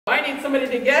I need somebody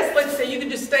to guess. Let's say you can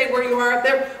just stay where you are out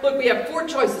there. Look, we have 4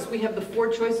 choices. We have the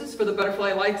 4 choices for the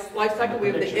butterfly life cycle. We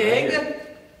have the egg,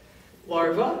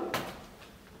 larva,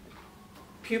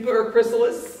 pupa or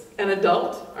chrysalis, and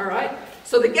adult. All right.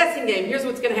 So the guessing game, here's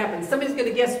what's going to happen. Somebody's going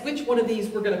to guess which one of these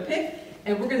we're going to pick,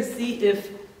 and we're going to see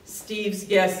if Steve's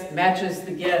guess matches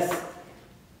the guess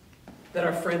that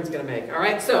our friend's going to make. All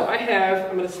right. So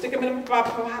I'm going to stick them in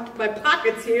my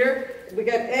pockets here. We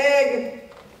got egg,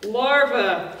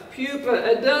 larva,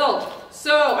 pupa, adult.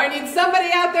 So I need somebody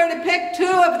out there to pick 2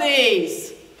 of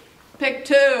these. Pick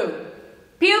 2.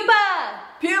 Pupa.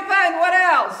 Pupa and what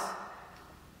else?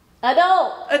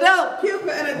 Adult. Adult,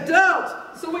 pupa, and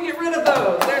adult. So we get rid of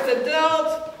those. There's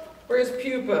adult. Where's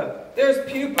pupa? There's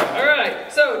pupa. All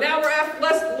right. So now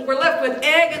we're left with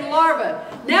egg and larva.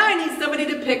 Now I need somebody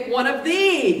to pick one of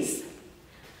these.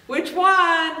 Which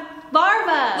one?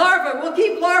 Larva. Larva. We'll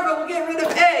keep larva. We'll get rid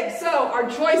of egg. So our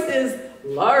choice is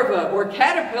larva or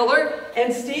caterpillar.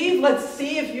 And Steve, let's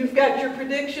see if you've got your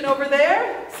prediction over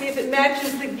there. See if it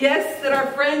matches the guess that our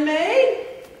friend made.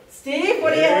 Steve,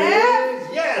 what do you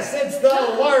have? Yes, it's the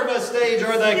larva stage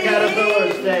or the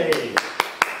caterpillar stage.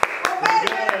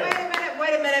 Oh,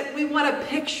 wait a minute. We want a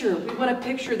picture. We want a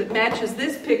picture that matches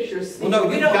this picture, Steve. Well,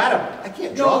 no, you've got to. I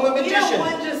can't draw a magician. We don't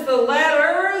want just the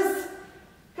letters.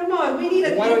 Come on, we need a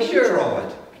picture. Why don't you draw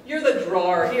it? You're the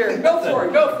drawer. Here, go for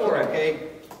it. Go for it. Okay.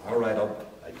 All right.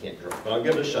 I can't draw, but I'll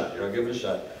give it a shot. Here, I'll give it a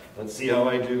shot. Let's see how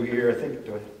I do here. I think.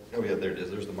 Oh yeah, there it is.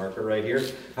 There's the marker right here.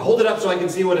 I hold it up so I can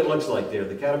see what it looks like there.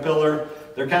 The caterpillar.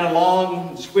 They're kind of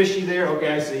long, squishy there.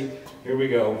 Okay, I see. Here we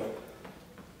go.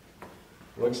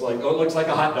 Looks like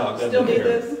a hot dog. Still need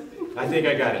this? I think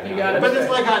I got it now. You got it. But it's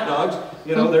like hot dogs.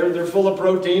 You know, they're full of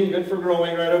protein, good for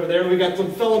growing right over there. We got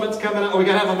some filaments coming out. Oh, we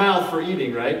got to have a mouth for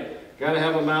eating, right? Got to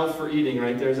have a mouth for eating,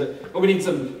 right? Oh, we need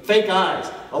some fake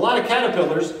eyes. A lot of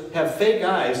caterpillars have fake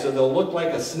eyes, so they'll look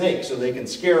like a snake, so they can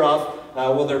scare off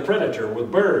their predator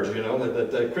with birds, you know,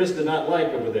 that Chris did not like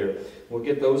over there. We'll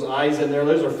get those eyes in there.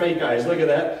 Those are fake eyes. Look at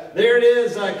that. There it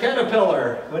is,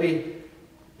 caterpillar. What do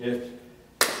you...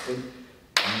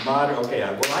 Okay,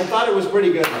 well, I thought it was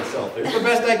pretty good myself. It's the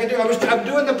best I could do. I'm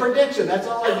doing the prediction. That's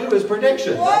all I do is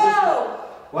prediction. Whoa!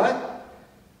 What?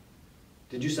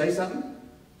 Did you say something?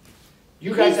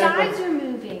 You His guys eyes are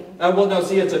moving. Well, no,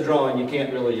 see, it's a drawing. You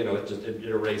can't really, you know, it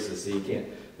erases. See, you can't.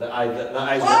 The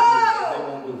eyes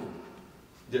won't move.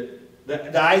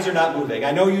 The eyes are not moving.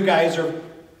 I know you guys are.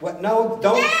 What? No,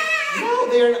 don't. No,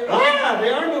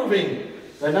 they are moving.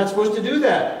 They're not supposed to do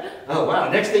that. Oh wow!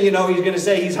 Next thing you know, he's going to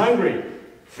say he's hungry.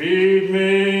 Feed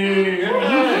me.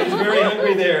 He's very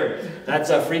hungry there. That's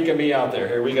freaking me out there.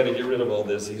 Here, we got to get rid of all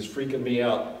this. He's freaking me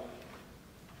out.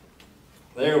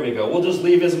 There we go. We'll just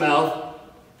leave his mouth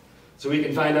so we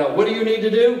can find out. What do you need to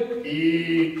do?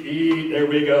 Eat, eat. There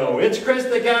we go. It's Chris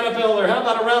the Caterpillar. How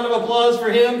about a round of applause for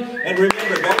him? And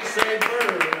remember, don't say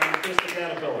bird around Chris the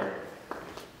Caterpillar.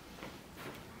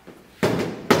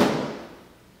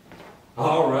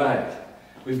 All right.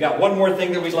 We've got one more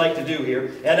thing that we'd like to do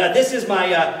here. And this is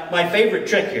my favorite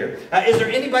trick here. Is there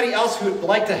anybody else who would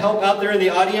like to help out there in the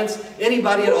audience?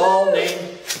 Anybody at all named?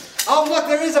 Oh, look,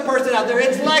 there is a person out there.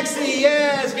 It's Lexi.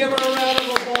 Yes, give her a round of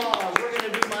applause. We're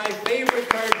going to do my favorite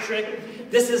card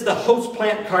trick. This is the host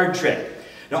plant card trick.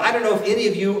 Now, I don't know if any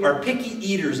of you are picky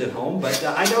eaters at home, but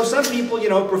I know some people, you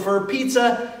know, prefer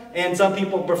pizza and some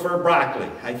people prefer broccoli.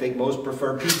 I think most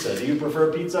prefer pizza. Do you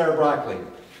prefer pizza or broccoli?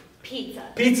 Pizza.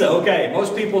 Pizza, okay.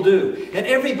 Most people do. And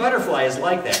every butterfly is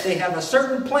like that. They have a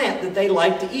certain plant that they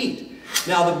like to eat.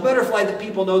 Now, the butterfly that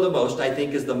people know the most, I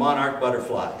think, is the monarch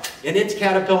butterfly. And its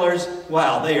caterpillars,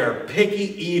 wow, they are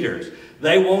picky eaters.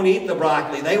 They won't eat the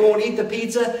broccoli. They won't eat the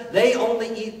pizza. They only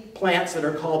eat plants that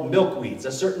are called milkweeds,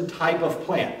 a certain type of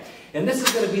plant. And this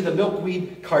is going to be the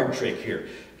milkweed card trick here.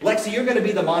 Lexi, you're going to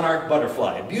be the monarch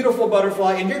butterfly, a beautiful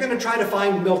butterfly, and you're going to try to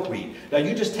find milkweed. Now,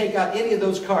 you just take out any of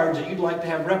those cards that you'd like to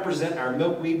have represent our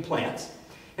milkweed plants.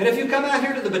 And if you come out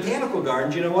here to the botanical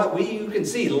gardens, you know what? You can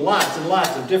see lots and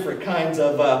lots of different kinds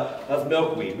of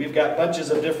milkweed. We've got bunches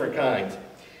of different kinds.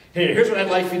 Here's what I'd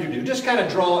like for you to do. Just kind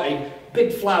of draw a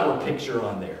big flower picture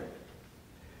on there.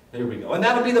 There we go. And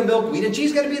that'll be the milkweed, and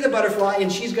she's going to be the butterfly,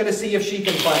 and she's going to see if she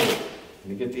can find it. Let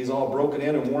me get these all broken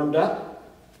in and warmed up.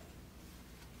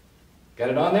 Got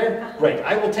it on there? Great.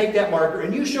 I will take that marker,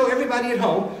 and you show everybody at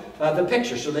home the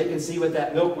picture so they can see what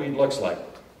that milkweed looks like.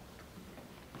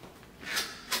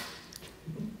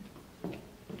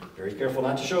 Very careful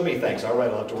not to show me. Thanks. All right,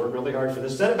 I'll have to work really hard for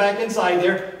this. Set it back inside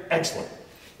there. Excellent.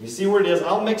 You see where it is?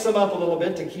 I'll mix them up a little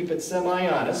bit to keep it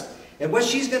semi-honest. And what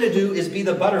she's going to do is be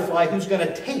the butterfly who's going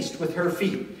to taste with her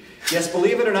feet. Yes,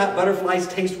 believe it or not, butterflies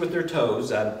taste with their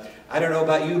toes. I don't know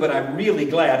about you, but I'm really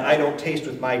glad I don't taste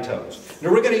with my toes. Now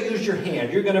we're going to use your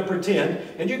hand. You're going to pretend,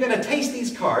 and you're going to taste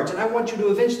these cards, and I want you to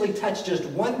eventually touch just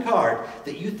one card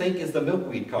that you think is the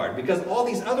milkweed card, because all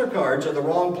these other cards are the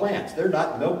wrong plants. They're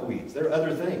not milkweeds. They're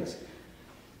other things.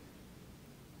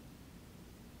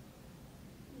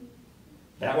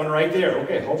 That one right there.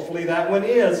 Okay, hopefully that one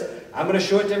is. I'm going to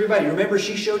show it to everybody. Remember,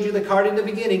 she showed you the card in the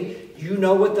beginning. You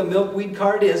know what the milkweed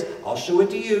card is. I'll show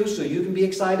it to you so you can be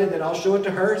excited, then I'll show it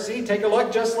to her. See, take a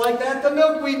look just like that, the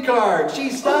milkweed card.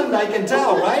 She's stunned, I can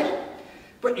tell, right?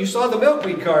 But you saw the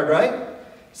milkweed card, right?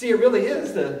 See, it really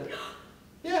is the...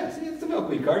 Yeah, see, it's the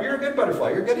milkweed card. You're a good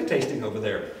butterfly. You're good at tasting over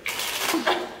there.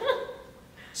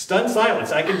 Stunned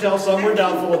silence. I can tell some were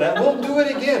doubtful of that. We'll do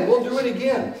it again. We'll do it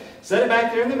again. Set it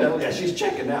back there in the middle. Yeah, she's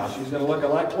checking now. She's going to look a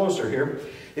lot closer here.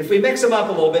 If we mix them up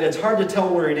a little bit, it's hard to tell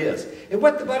where it is. And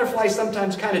what the butterflies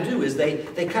sometimes kind of do is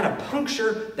they kind of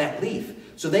puncture that leaf.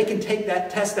 So they can take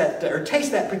that, test that, or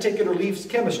taste that particular leaf's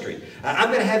chemistry. I'm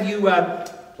going to have you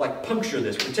like puncture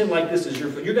this. Pretend like this is your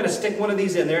foot. You're going to stick one of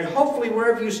these in there, and hopefully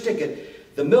wherever you stick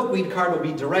it, the milkweed card will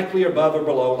be directly above or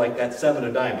below, like that 7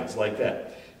 of diamonds, like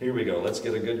that. Here we go. Let's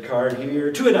get a good card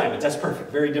here. 2 of diamonds. That's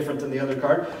perfect. Very different than the other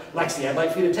card. Lexi, I'd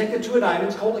like for you to take the 2 of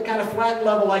diamonds, hold it kind of flat and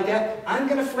level like that. I'm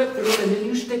going to flip through it, and then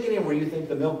you stick it in where you think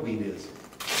the milkweed is.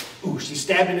 Ooh, she's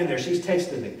stabbed it in there. She's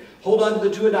tasting it. Hold on to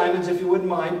the 2 of diamonds if you wouldn't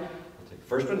mind. I'll take the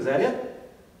first one. Is that it?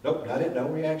 Nope, not it. No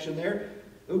reaction there.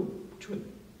 Ooh, 2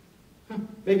 of...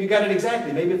 Maybe you got it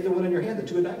exactly. Maybe it's the one in your hand, the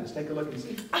 2 of diamonds. Take a look and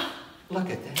see.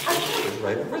 Look at that. It's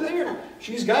right over there.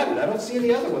 She's got it. I don't see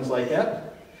any other ones like that.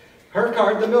 Her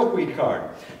card, the milkweed card.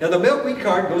 Now the milkweed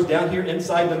card goes down here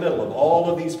inside the middle of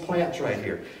all of these plants right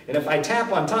here. And if I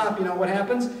tap on top, you know what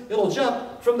happens? It'll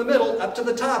jump from the middle up to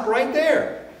the top right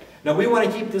there. Now we want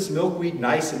to keep this milkweed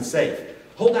nice and safe.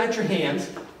 Hold out your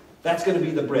hands. That's going to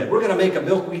be the bread. We're going to make a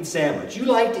milkweed sandwich. You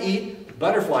like to eat,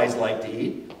 butterflies like to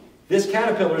eat. This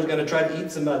caterpillar is going to try to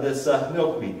eat some of this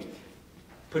milkweed.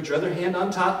 Put your other hand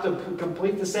on top to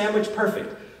complete the sandwich.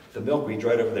 Perfect. The milkweed's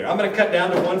right over there. I'm going to cut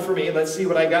down to one for me. Let's see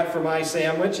what I got for my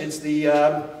sandwich. It's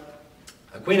the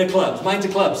Queen of Clubs. Mine's a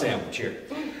club sandwich here.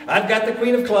 I've got the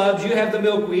Queen of Clubs. You have the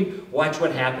milkweed. Watch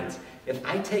what happens. If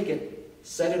I take it,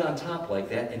 set it on top like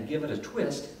that, and give it a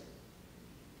twist,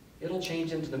 it'll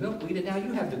change into the milkweed, and now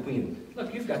you have the Queen.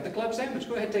 Look, you've got the club sandwich.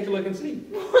 Go ahead, take a look and see.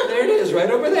 There it is,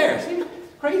 right over there. See?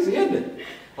 Crazy, isn't it?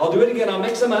 I'll do it again. I'll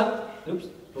mix them up. Oops,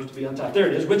 supposed to be on top. There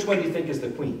it is. Which one do you think is the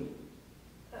Queen?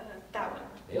 That one.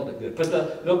 Nailed it good. Put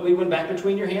the milkweed one back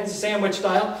between your hands, sandwich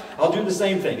style. I'll do the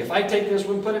same thing. If I take this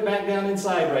one, put it back down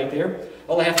inside right there,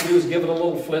 all I have to do is give it a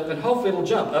little flip, and hopefully it'll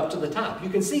jump up to the top. You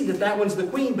can see that that one's the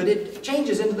Queen, but it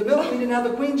changes into the milkweed, and now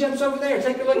the Queen jumps over there.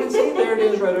 Take a look and see. There it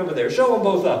is right over there. Show them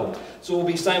both of them, so we'll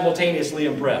be simultaneously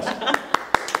impressed. I'm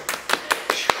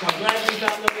glad we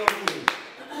found the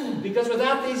milkweed. Because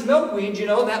without these milkweeds, you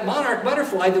know, that monarch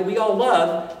butterfly that we all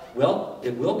love, well,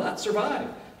 it will not survive.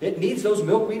 It needs those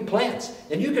milkweed plants.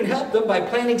 And you can help them by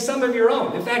planting some of your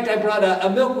own. In fact, I brought a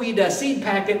milkweed seed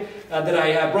packet that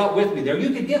I brought with me there. You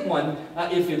could get one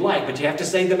if you'd like, but you have to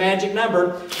say the magic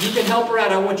number. You can help her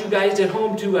out. I want you guys at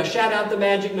home to shout out the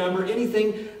magic number.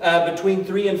 Anything between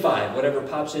 3 and 5. Whatever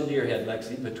pops into your head,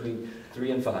 Lexi, between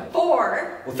 3 and 5.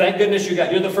 4. Well, thank goodness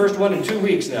you're the first one in 2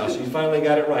 weeks now, so you finally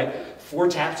got it right. 4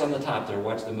 taps on the top there.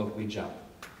 Watch the milkweed jump.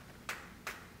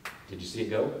 Did you see it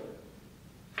go?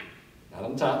 Not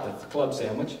on the top, that's the club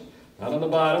sandwich. Not on the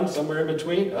bottom, somewhere in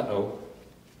between. Uh-oh.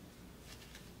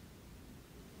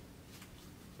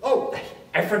 Oh,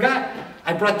 I forgot.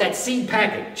 I brought that seed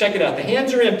packet. Check it out. The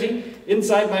hands are empty.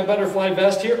 Inside my butterfly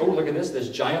vest here, oh, look at this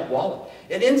giant wallet.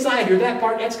 And inside here, that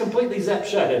part, that's completely zipped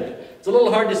shut, isn't it? It's a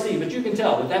little hard to see, but you can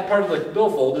tell that that part of the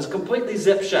billfold is completely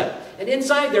zipped shut. And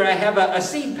inside there, I have a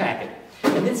seed packet.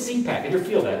 And this seed packet, here,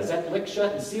 feel that. Is that licked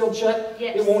shut and sealed shut?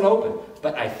 Yes. It won't open.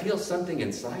 But I feel something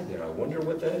inside there. I wonder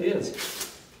what that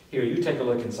is. Here, you take a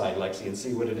look inside, Lexi, and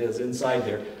see what it is inside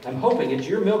there. I'm hoping it's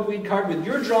your milkweed card with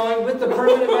your drawing with the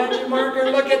permanent magic marker.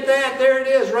 Look at that. There it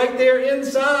is, right there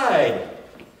inside.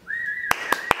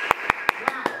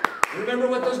 Remember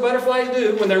what those butterflies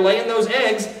do when they're laying those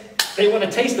eggs? They want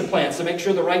to taste the plants to make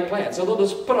sure the right plant. So they'll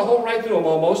just put a hole right through them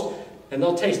almost, and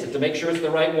they'll taste it to make sure it's the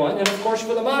right one. And of course,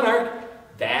 for the monarch,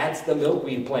 that's the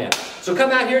milkweed plant. So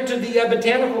come out here to the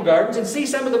botanical gardens and see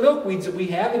some of the milkweeds that we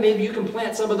have, and maybe you can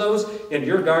plant some of those in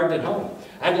your garden at home.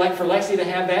 I'd like for Lexi to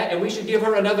have that, and we should give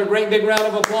her another great big round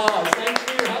of applause. Thanks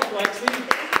for your help,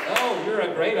 Lexi. Oh, you're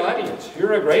a great audience.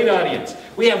 You're a great audience.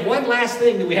 We have one last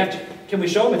thing that we have to... Can we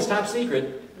show them? It's top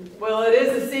secret. Well, it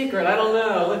is a secret. I don't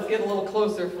know. Let's get a little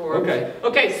closer for it. Okay.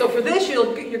 Okay, so for this, you're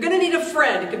going to need a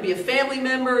friend. It could be a family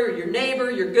member, your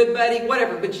neighbor, your good buddy,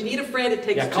 whatever. But you need a friend. It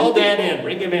takes Yeah, two call Dad people. in.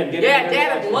 Bring him in. Get Yeah, him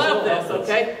Dad would love this, outfits.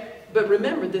 okay? But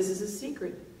remember, this is a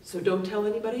secret. So don't tell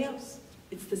anybody else.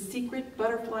 It's the secret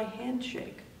butterfly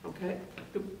handshake, okay?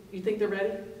 You think they're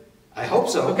ready? I hope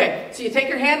so. Okay, so you take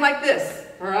your hand like this,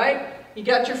 all right? You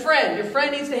got your friend. Your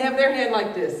friend needs to have their hand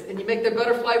like this. And you make the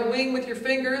butterfly wing with your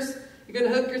fingers. You're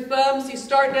going to hook your thumbs. You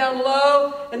start down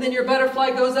low, and then your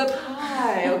butterfly goes up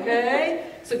high,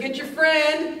 okay? So get your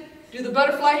friend, do the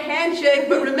butterfly handshake,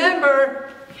 but remember,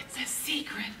 it's a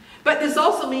secret. But this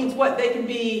also means what? They can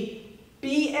be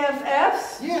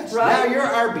BFFs? Yes, right? now you're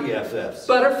our BFFs.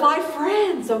 Butterfly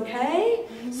friends, okay?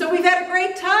 So we've had a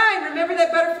great time. Remember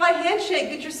that butterfly handshake.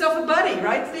 Get yourself a buddy,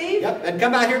 right, Steve? Yep, and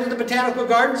come out here to the Botanical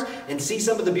Gardens and see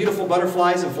some of the beautiful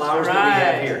butterflies and flowers that we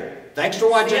have here. Thanks for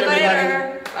watching, See you everybody.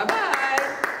 later. Bye-bye.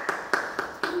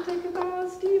 Didn't take a bow,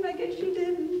 Steve. I guess you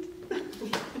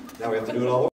didn't. Now we have to do it all over.